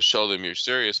 and show them you're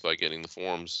serious by getting the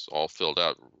forms all filled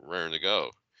out, raring to go.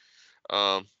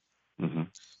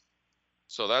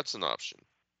 So that's an option.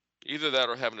 Either that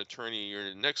or have an attorney.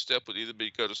 Your next step would either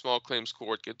be go to small claims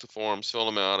court, get the forms, fill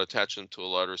them out, attach them to a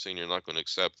letter saying you're not going to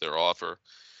accept their offer,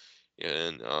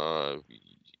 and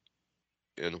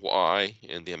why,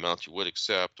 and the amount you would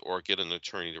accept, or get an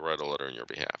attorney to write a letter on your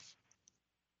behalf.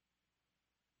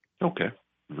 Okay,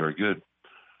 very good.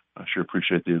 I sure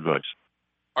appreciate the advice.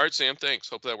 All right, Sam, thanks.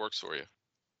 Hope that works for you.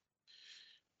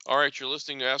 All right, you're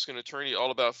listening to Ask an Attorney,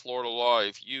 all about Florida law.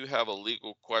 If you have a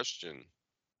legal question,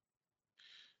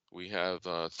 we have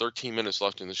 13 minutes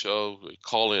left in the show.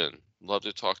 Call in. Love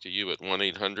to talk to you at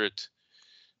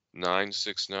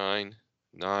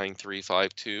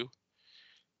 1-800-969-9352.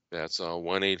 That's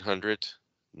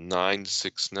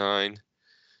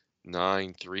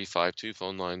 1-800-969-9352.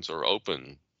 Phone lines are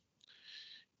open.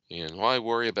 And why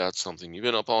worry about something? You've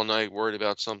been up all night worried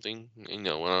about something. When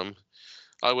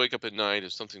I wake up at night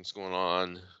if something's going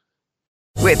on.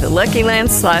 With the Lucky Land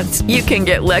Slots, you can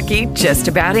get lucky just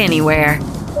about anywhere.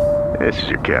 This is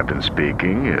your captain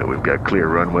speaking. We've got clear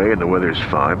runway and the weather's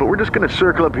fine, but we're just going to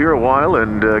circle up here a while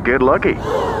and get lucky.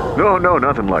 No,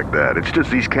 nothing like that. It's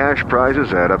just these cash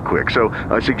prizes add up quick. So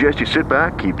I suggest you sit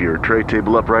back, keep your tray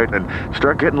table upright, and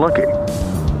start getting lucky.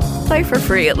 Play for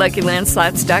free at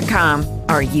LuckyLandSlots.com.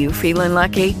 Are you feeling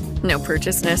lucky? No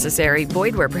purchase necessary.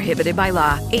 Void where prohibited by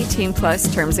law.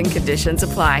 18+ terms and conditions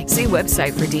apply. See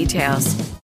website for details.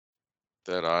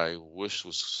 That I wish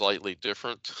was slightly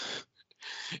different.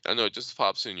 I know it just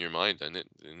pops in your mind, and then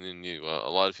a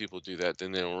lot of people do that.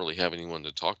 Then they don't really have anyone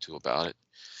to talk to about it,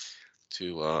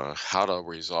 to how to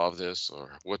resolve this,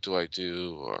 or what do I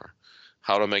do, or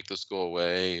how to make this go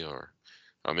away, or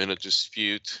I'm in a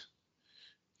dispute,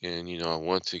 and I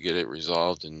want to get it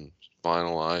resolved and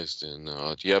finalized. And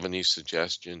do you have any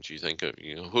suggestions? You think of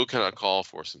who can I call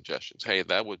for suggestions? Hey,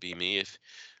 that would be me if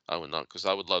I would not, because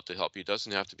I would love to help you. It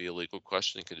doesn't have to be a legal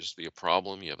question. It could just be a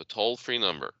problem. You have a toll-free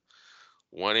number.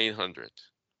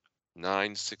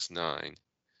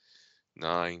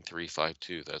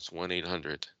 1-800-969-9352. That's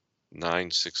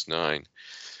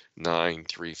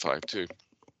 1-800-969-9352.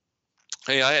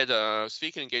 Hey, I had a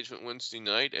speaking engagement Wednesday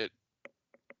night at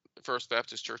First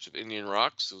Baptist Church of Indian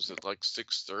Rocks. It was at like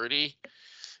 6:30.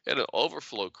 They had an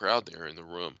overflow crowd there in the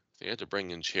room. They had to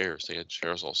bring in chairs. They had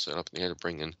chairs all set up, and they had to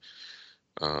bring in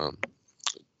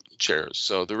chairs.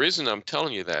 So the reason I'm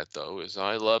telling you that, though, is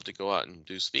I love to go out and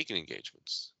do speaking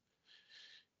engagements.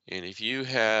 And if you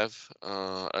have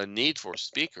a need for a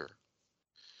speaker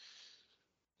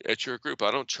at your group,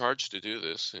 I don't charge to do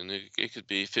this. And it could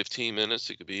be 15 minutes,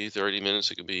 it could be 30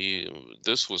 minutes, it could be,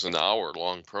 this was an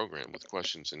hour-long program with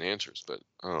questions and answers, but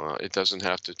it doesn't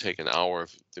have to take an hour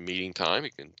of the meeting time.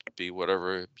 It can be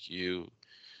whatever you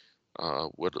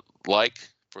would like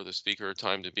for the speaker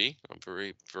time to be. I'm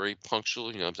very, very punctual.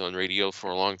 I've done radio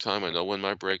for a long time. I know when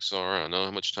my breaks are. I know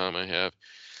how much time I have,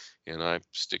 and I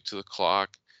stick to the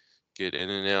clock, get in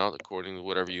and out according to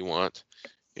whatever you want,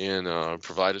 and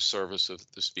provide a service of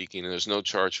the speaking. And there's no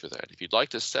charge for that. If you'd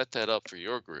like to set that up for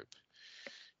your group,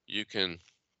 you can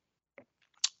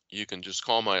just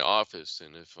call my office,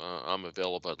 and if I'm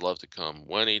available, I'd love to come.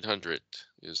 1-800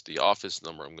 is the office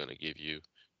number I'm going to give you.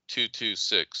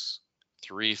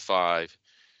 226-3529.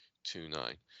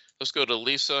 Let's go to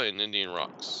Lisa in Indian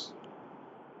Rocks.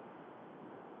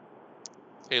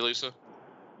 Hey, Lisa. Oh.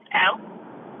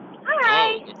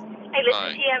 Hi. Hello. I listen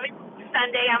Hi. to you every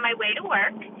Sunday on my way to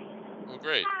work. Oh,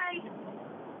 great. Hi.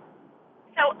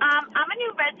 So I'm a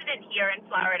new resident here in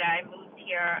Florida. I moved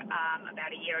here about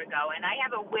a year ago, and I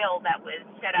have a will that was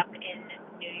set up in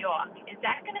New York. Is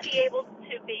that going to be able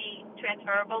to be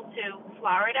transferable to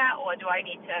Florida, or do I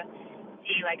need to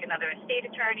see like another estate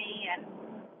attorney? And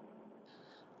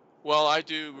Well, I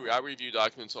review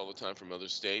documents all the time from other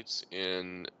states,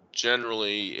 and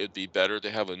generally it'd be better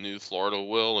to have a new Florida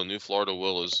will. A new Florida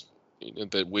will is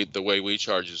the way we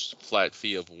charge is flat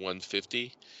fee of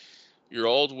 $150. Your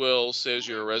old will says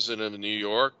you're a resident of New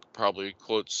York, probably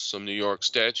quotes some New York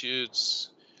statutes,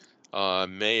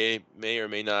 may or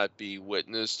may not be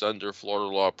witnessed under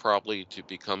Florida law properly to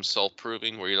become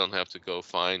self-proving, where you don't have to go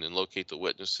find and locate the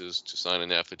witnesses to sign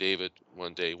an affidavit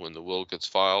one day when the will gets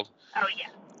filed. oh yeah.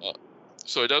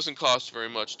 So it doesn't cost very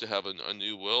much to have a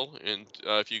new will, and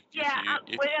if you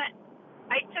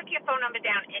I took your phone number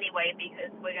down anyway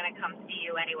because we're gonna come see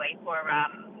you anyway for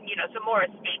some more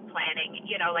estate planning.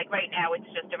 Like right now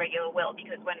it's just a regular will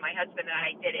because when my husband and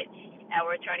I did it,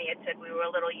 our attorney had said we were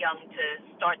a little young to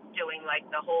start doing like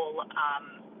the whole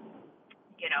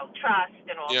trust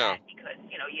and all that because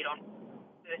we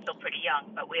were still pretty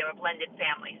young, but we are a blended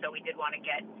family, so we did want to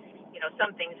get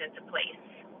some things into place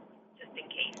just in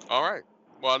case. All right.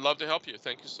 Well, I'd love to help you.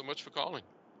 Thank you so much for calling.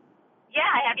 Yeah,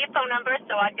 I have your phone number,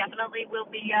 so I definitely will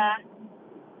be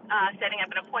setting up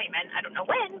an appointment. I don't know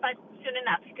when, but soon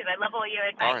enough, because I love all your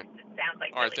advice. All right. It sounds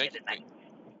like all right. really good advice.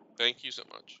 Thank you so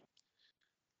much.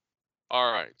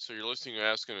 All right. So you're listening to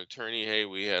Ask an Attorney. Hey,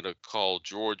 we had a call,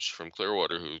 George from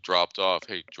Clearwater, who dropped off.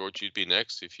 Hey, George, you'd be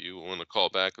next. If you want to call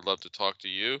back, I'd love to talk to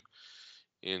you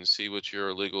and see what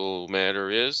your legal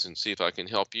matter is and see if I can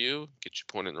help you, get you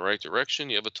pointed in the right direction.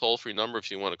 You have a toll-free number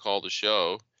if you want to call the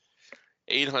show.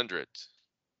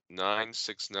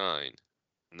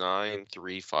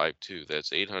 800-969-9352.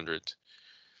 That's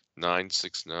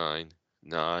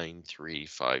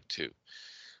 800-969-9352.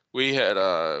 We had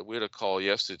a call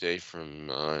yesterday from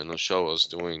in a show I was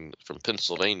doing from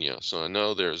Pennsylvania. So I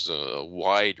know there's a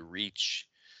wide reach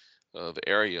of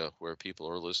area where people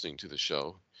are listening to the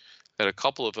show. Had a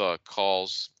couple of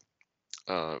calls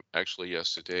actually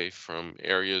yesterday from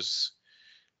areas.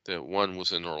 That one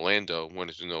was in Orlando,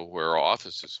 wanted to know where our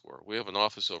offices were. We have an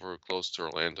office over close to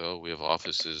Orlando. We have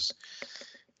offices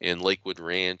in Lakewood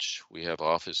Ranch. We have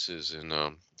offices in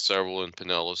several in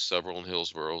Pinellas, several in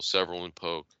Hillsborough, several in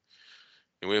Polk.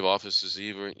 And we have offices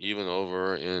even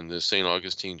over in the St.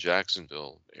 Augustine,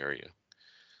 Jacksonville area.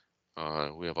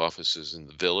 We have offices in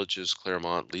the Villages,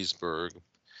 Claremont, Leesburg.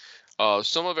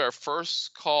 Some of our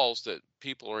first calls that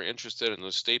people are interested in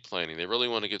estate planning, they really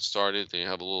want to get started. They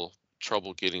have a little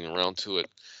trouble getting around to it.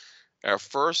 Our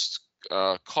first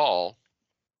call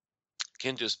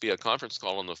can just be a conference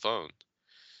call on the phone.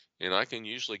 And I can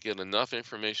usually get enough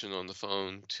information on the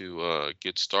phone to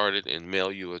get started and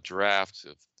mail you a draft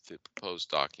of the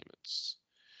proposed documents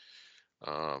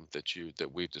that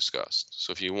we've discussed.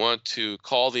 So if you want to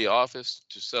call the office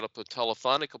to set up a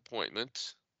telephonic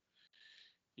appointment,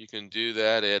 you can do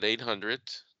that at 800.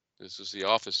 This is the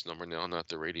office number now, not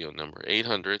the radio number.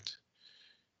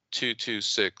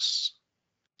 800-226-3529.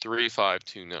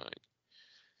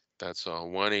 That's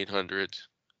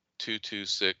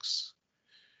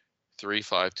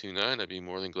 1-800-226-3529. I'd be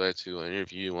more than glad to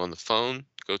interview you on the phone.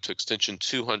 Go to extension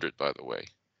 200, by the way.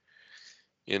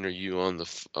 Interview on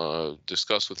the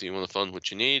discuss with you on the phone what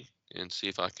you need, and see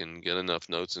if I can get enough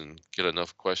notes and get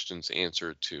enough questions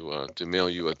answered to mail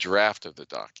you a draft of the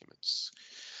documents.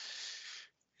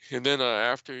 And then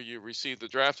after you receive the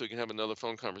draft, we can have another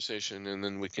phone conversation, and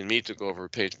then we can meet to go over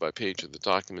page by page of the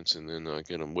documents and then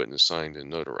get them witness signed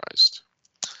and notarized.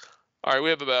 All right, we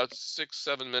have about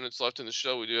 6-7 minutes left in the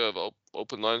show. We do have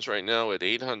open lines right now at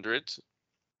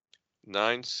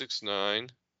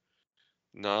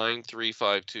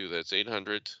 800-969-9352. That's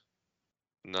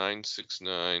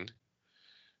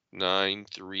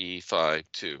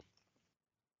 800-969-9352.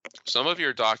 Some of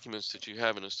your documents that you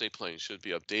have in estate planning should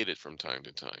be updated from time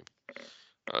to time.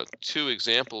 Two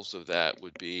examples of that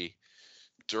would be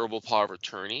durable power of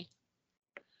attorney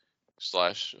 /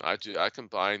 I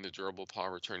combine the durable power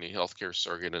of attorney healthcare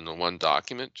surrogate into one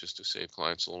document just to save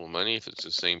clients a little money. If it's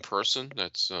the same person,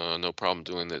 that's no problem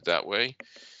doing it that way.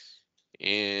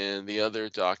 And the other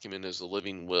document is a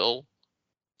living will.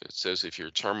 It says if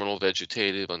you're terminal,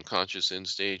 vegetative, unconscious, end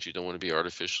stage, you don't want to be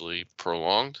artificially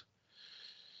prolonged.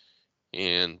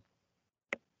 And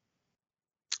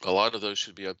a lot of those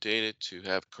should be updated to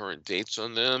have current dates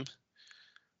on them.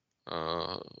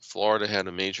 Florida had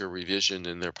a major revision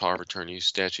in their power of attorney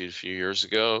statute a few years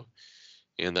ago,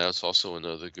 and that's also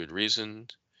another good reason.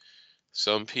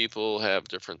 Some people have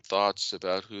different thoughts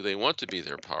about who they want to be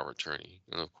their power of attorney,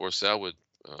 and of course that would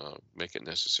make it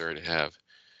necessary to have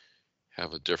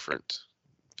a different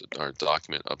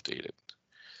document updated.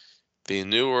 The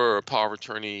newer power of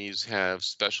attorneys have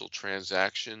special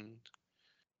transaction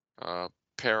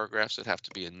paragraphs that have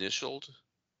to be initialed.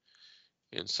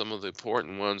 And some of the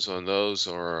important ones on those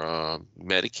are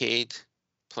Medicaid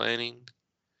planning.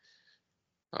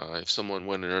 If someone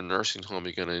went in a nursing home,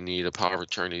 you're going to need a power of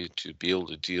attorney to be able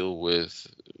to deal with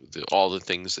all the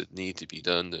things that need to be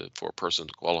done for a person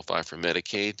to qualify for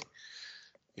Medicaid.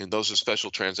 And those are special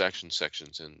transaction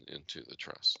sections into the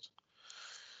trust.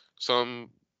 Some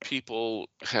people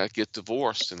get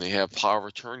divorced and they have power of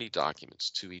attorney documents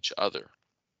to each other.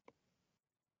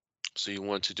 So you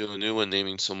want to do a new one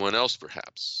naming someone else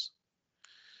perhaps.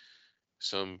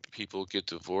 Some people get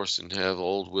divorced and have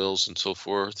old wills and so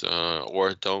forth,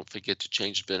 or don't forget to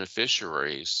change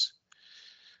beneficiaries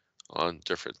on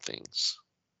different things.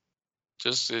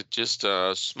 Just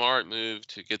a smart move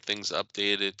to get things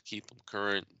updated, keep them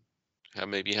current.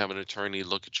 Maybe have an attorney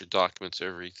look at your documents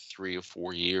every 3 or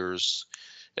 4 years,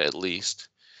 at least.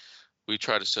 We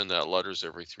try to send out letters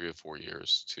every 3 or 4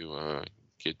 years to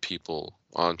get people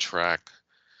on track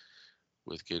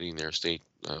with getting their estate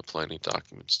planning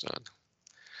documents done.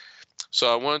 So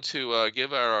I want to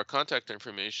give our contact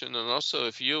information, and also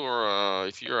if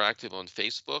you're active on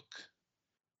Facebook,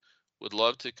 would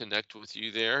love to connect with you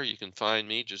there. You can find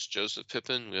me, just Joseph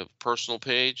Pippin. We have a personal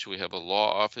page. We have a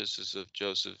law offices of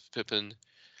Joseph Pippin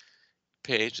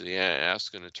page, the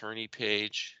Ask an Attorney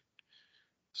page.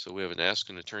 So we have an Ask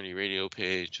an Attorney radio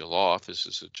page, a law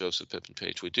offices of Joseph Pippin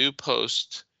page. We do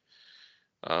post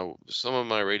some of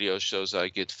my radio shows. I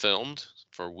get filmed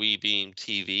for WeBeam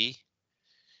TV.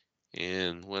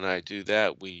 And when I do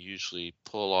that, we usually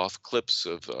pull off clips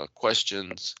of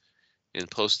questions and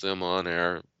post them on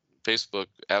our Facebook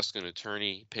Ask an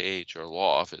Attorney page or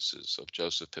law offices of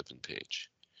Joseph Pippin page.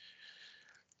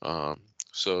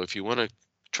 So if you want to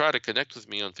try to connect with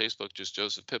me on Facebook, just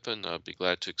Joseph Pippin, I'd be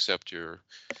glad to accept your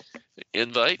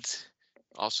invite.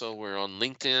 Also, we're on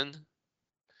LinkedIn.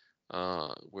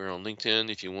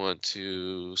 If you want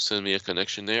to send me a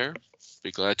connection there,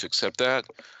 be glad to accept that.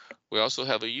 We also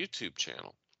have a YouTube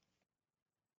channel.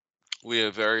 We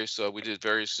have we did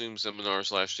various Zoom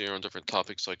seminars last year on different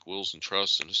topics like wills and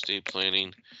trusts and estate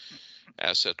planning,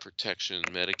 asset protection,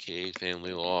 Medicaid,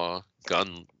 family law,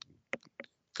 gun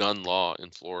law in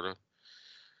Florida.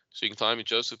 So you can find me,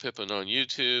 Joseph Pippin, on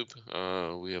YouTube.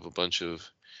 We have a bunch of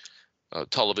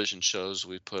television shows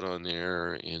we put on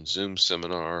there, and Zoom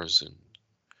seminars and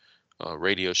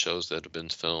radio shows that have been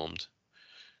filmed.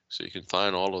 So you can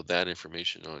find all of that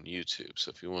information on YouTube. So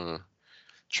if you want to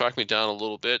track me down a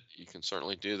little bit, you can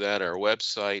certainly do that. Our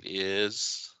website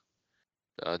is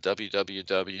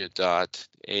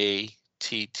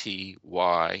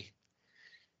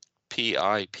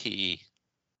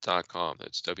www.attypip.com.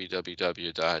 That's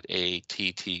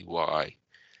www.attypip,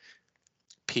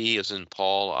 P as in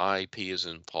Paul, IP as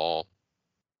in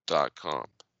Paul.com.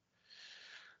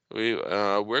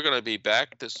 We're going to be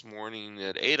back this morning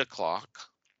at 8 o'clock.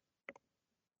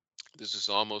 This is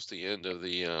almost the end of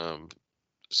the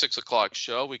 6 o'clock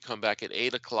show. We come back at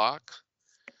 8 o'clock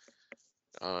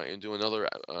and do another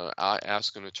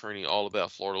Ask an Attorney all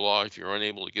about Florida law. If you're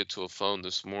unable to get to a phone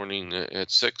this morning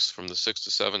at 6, from the 6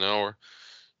 to 7 hour,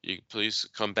 you please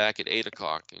come back at 8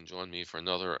 o'clock and join me for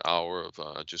another hour of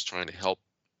just trying to help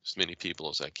as many people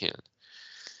as I can.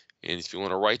 And if you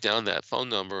want to write down that phone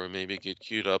number and maybe get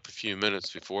queued up a few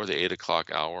minutes before the 8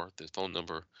 o'clock hour, the phone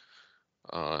number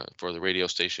for the radio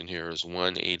station here is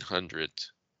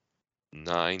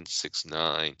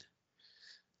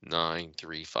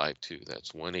 1-800-969-9352.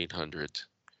 That's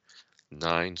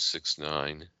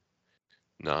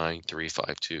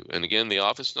 1-800-969-9352. And again, the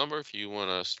office number, if you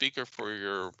want a speaker for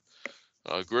your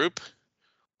group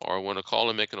or want to call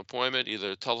and make an appointment, either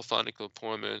a telephonic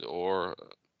appointment or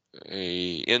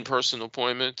a in-person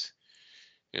appointment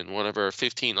in one of our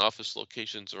 15 office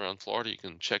locations around Florida, you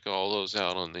can check all those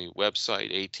out on the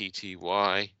website,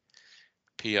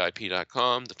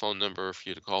 attypip.com. The phone number for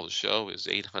you to call the show is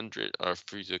 800, or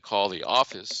for you to call the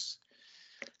office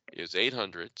is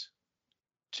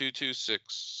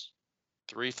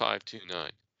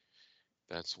 800-226-3529.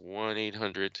 That's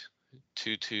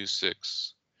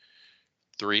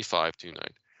 1-800-226-3529.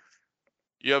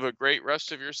 You have a great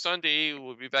rest of your Sunday.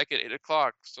 We'll be back at 8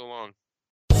 o'clock. So long.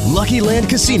 Lucky Land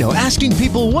Casino, asking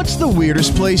people, what's the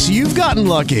weirdest place you've gotten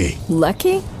lucky?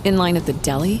 Lucky? In line at the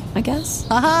deli, I guess?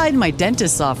 Aha, in my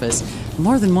dentist's office.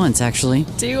 More than once, actually.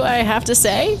 Do I have to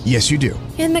say? Yes, you do.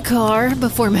 In the car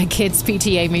before my kids'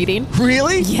 PTA meeting.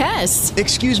 Really? Yes.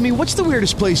 Excuse me, what's the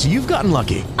weirdest place you've gotten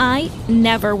lucky? I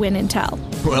never win and tell.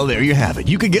 Well, there you have it.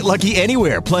 You can get lucky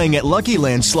anywhere, playing at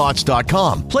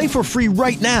LuckyLandSlots.com. Play for free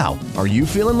right now. Are you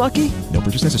feeling lucky? No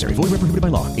purchase necessary. Void where prohibited by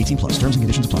law. 18+. Terms and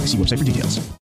conditions apply. See website for details.